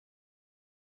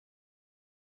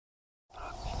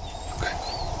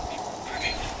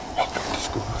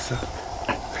officer.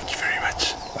 Thank you very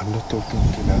much. I'm not talking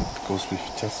too loud because we've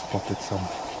just spotted some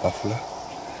buffalo.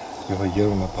 We were here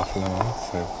on a buffalo hunt,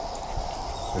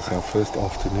 so it's our first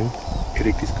afternoon.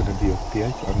 Eric is going to be on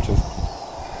PH. I'm just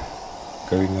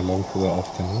going along for the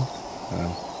afternoon.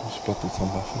 We spotted some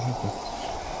buffalo,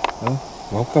 but well,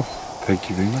 welcome. Thank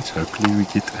you very much. Hopefully we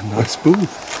get a nice bull.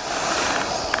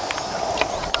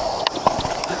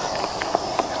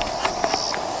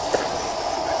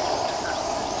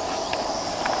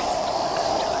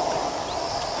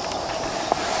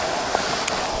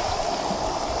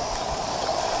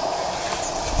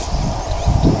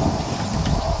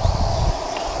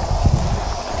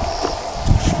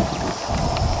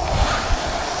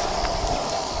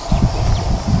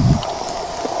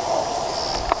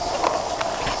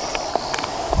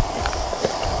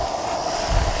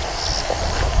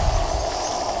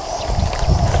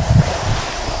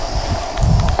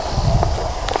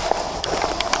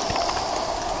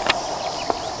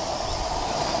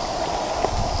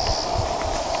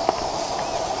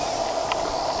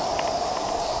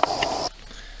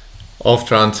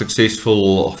 After an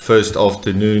unsuccessful first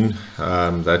afternoon,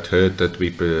 that herd that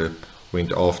we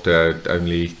went after had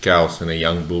only cows and a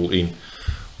young bull in.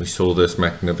 We saw this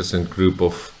magnificent group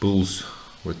of bulls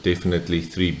with definitely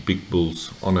 3 big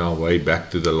bulls on our way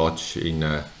back to the lodge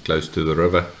in close to the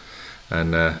river.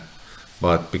 And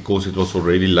but because it was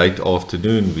already late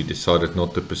afternoon, we decided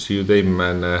not to pursue them,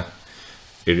 and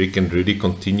Eric and Rudy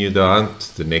continued the hunt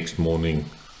the next morning.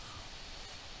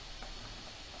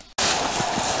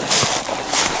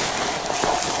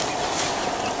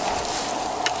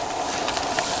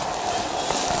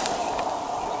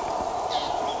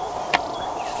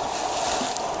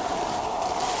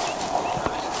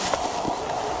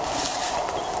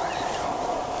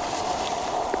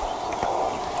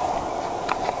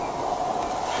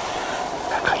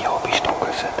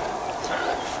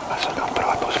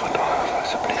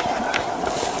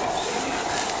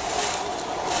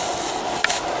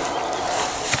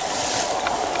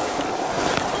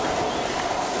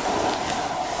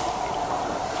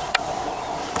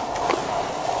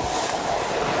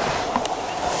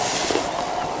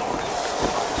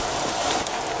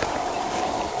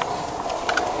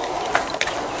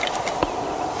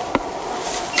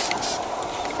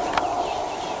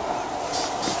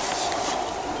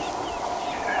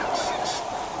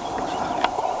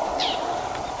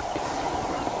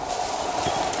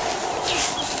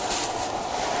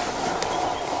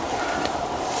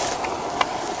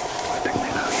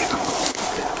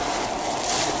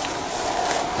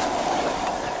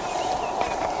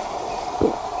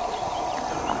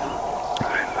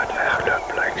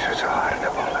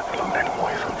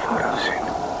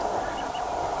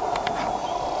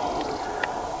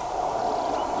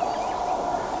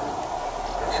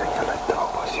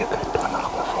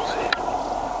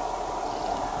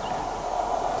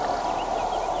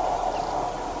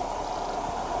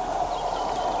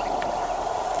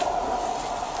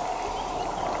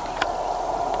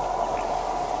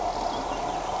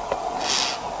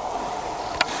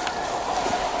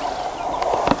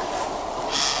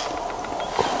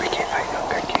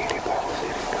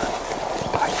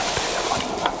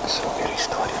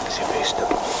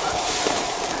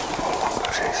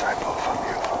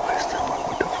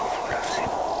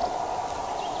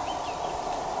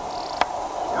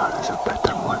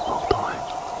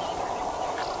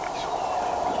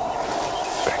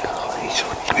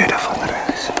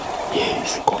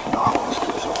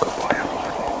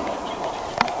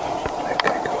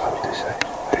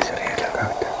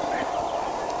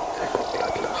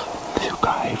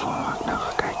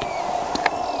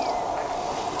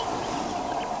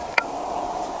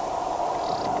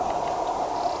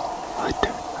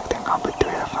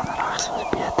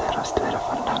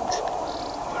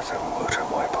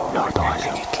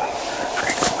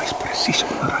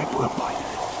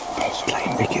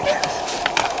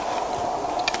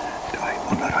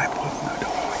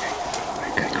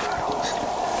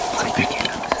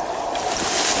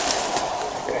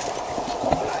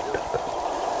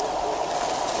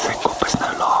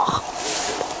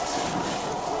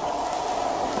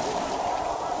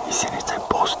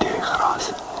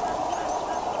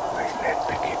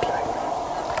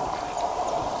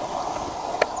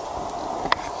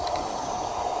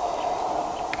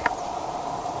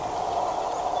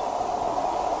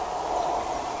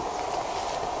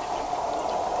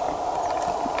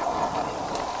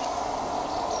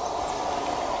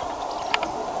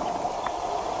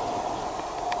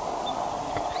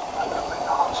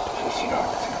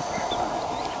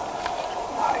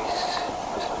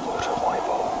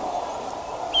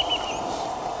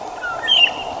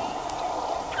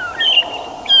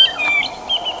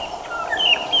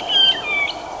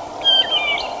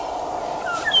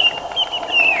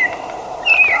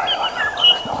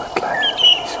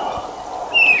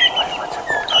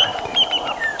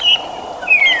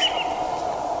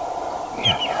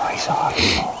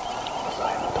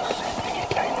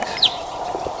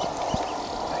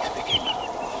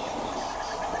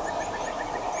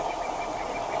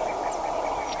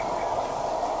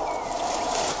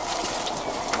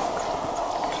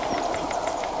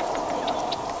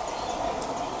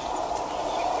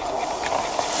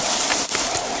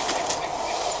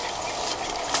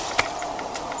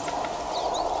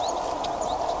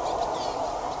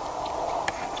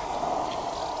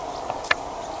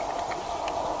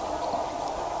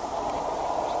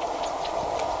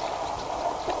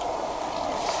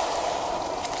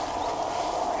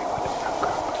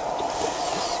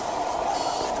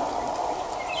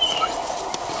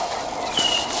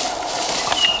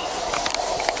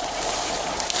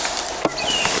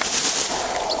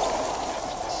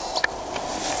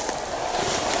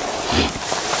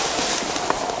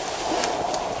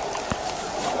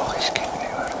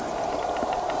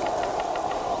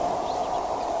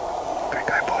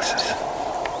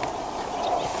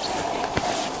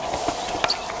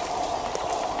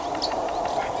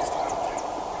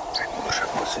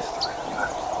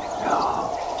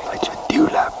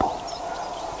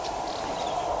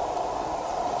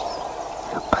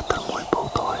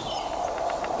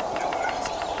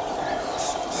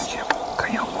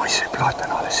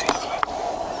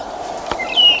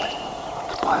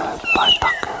 Baie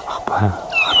takke, ag baie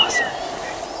gras.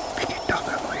 Bietjie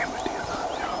takke waar jy moet deur gaan.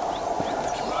 Ja. Dit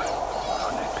is baie.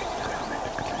 Gaan net bietjie met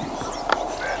 'n klein hoe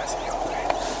ver is die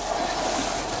omtrek?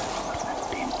 Wat net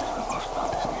 10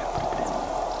 afstand is nie 'n probleem.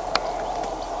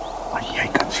 Maar jy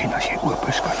kan sien as jy oop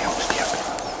is, kan jy opsteek.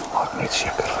 Maak net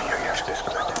seker van jou eerste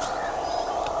skoot.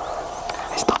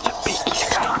 Is dat 'n bietjie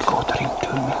skraap kotering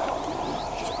doen?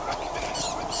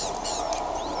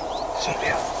 Sien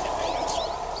jy?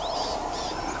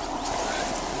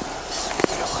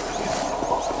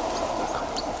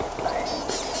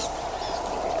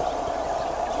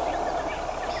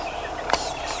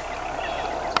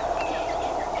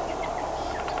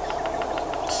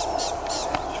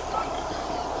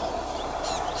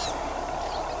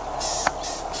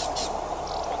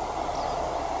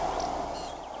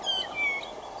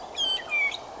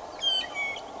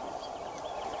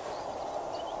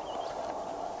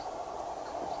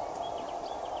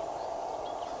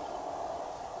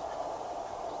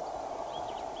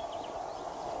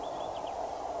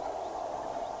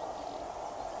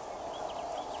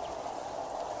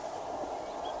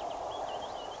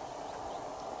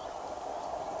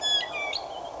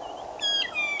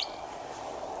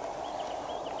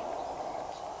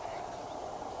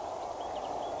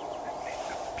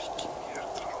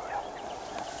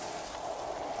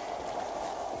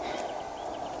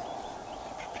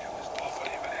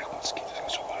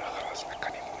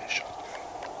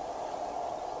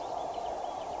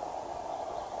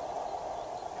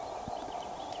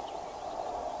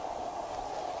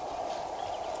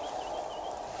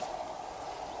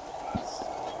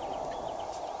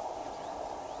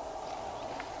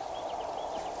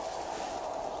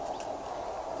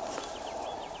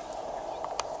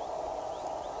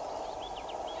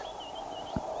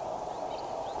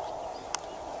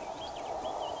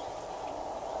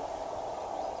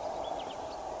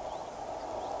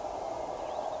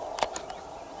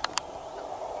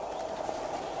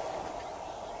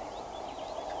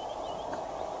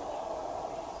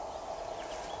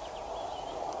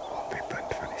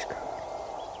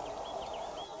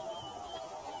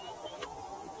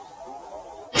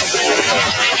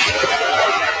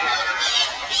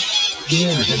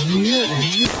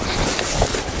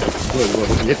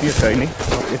 Jy weet sy nie.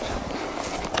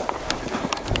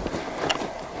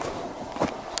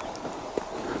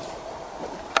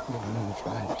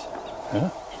 Ja?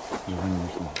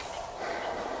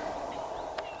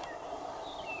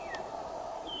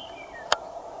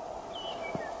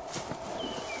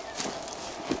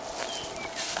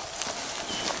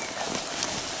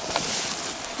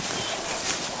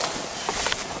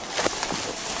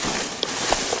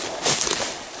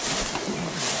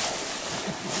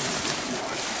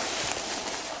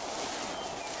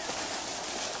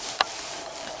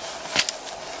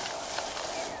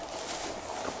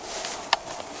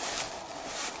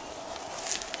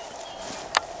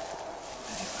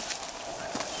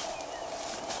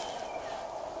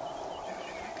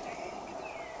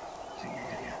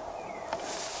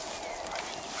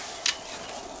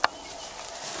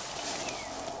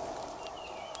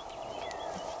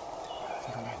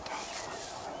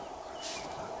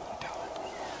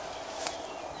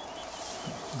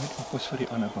 Net fokus vir die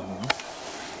ander van hom.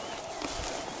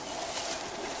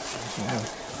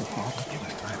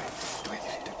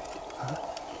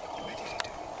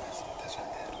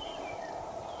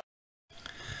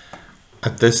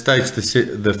 At this stage,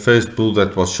 the first bull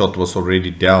that was shot was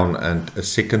already down, and a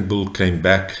second bull came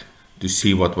back to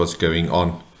see what was going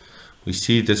on. We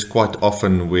see this quite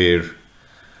often where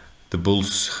the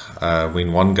bulls,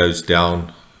 when one goes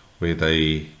down, where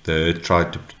the herd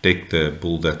tried to protect the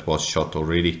bull that was shot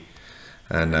already,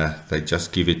 and they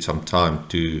just give it some time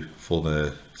for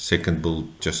the second bull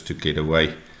just to get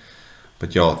away.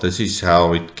 But yeah, this is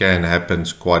how it can happen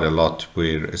quite a lot,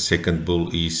 where a second bull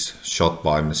is shot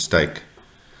by mistake.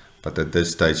 But at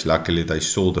this stage, luckily they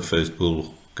saw the first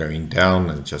bull going down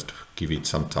and just give it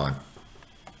some time.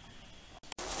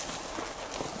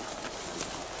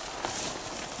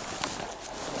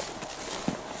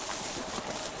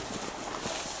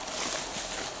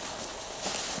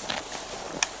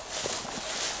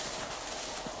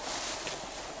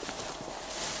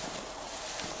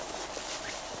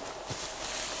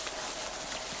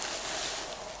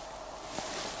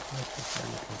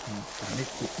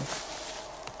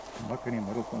 Maak in die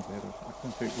middel van sy rug. Ek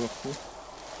kan sy oog voel.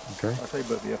 Okay. As hy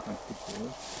beweeg en goed voel.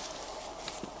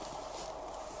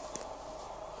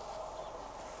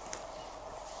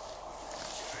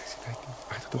 Kijk,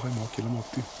 echt toch helemaal helemaal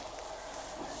toe.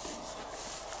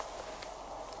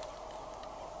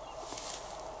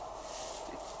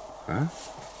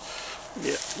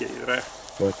 Ja, jy is reg.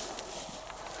 Wat?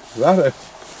 Waar?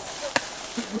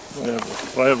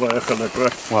 Baie geluk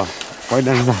hoor. Wow, baie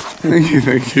dankie.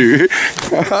 Thank you.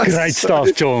 Great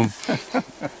stuff, John.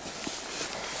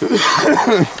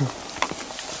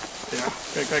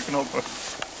 Ja, kyk knoppe.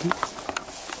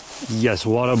 Yes,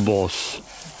 what a boss.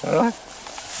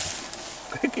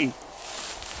 Kykie.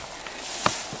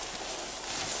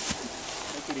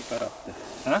 Kyk die karakter.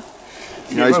 Hæ?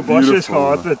 Ja, hy's bosjes beautiful,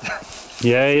 gehad man. het.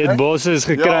 Jy het bosses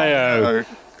gekry ou.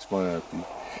 Ek's baie happy.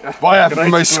 Baie happy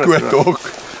met my skoot ook.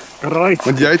 Right.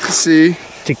 Want jy het gesê,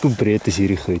 Check hoe breed is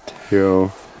hierdie goed. ja.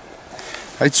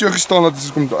 Hy het so gestaan dat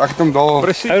ek het hom daar.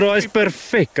 Presies. Ou, daai is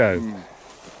perfek ou.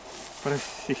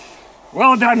 Presies.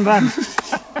 Well done man.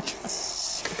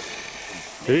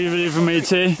 Wie wil jy vir my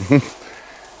sê?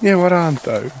 Nee, wat aan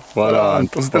hou. Wat aan?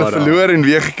 Ons het hulle verloor en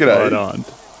weer gekry. Wat aan?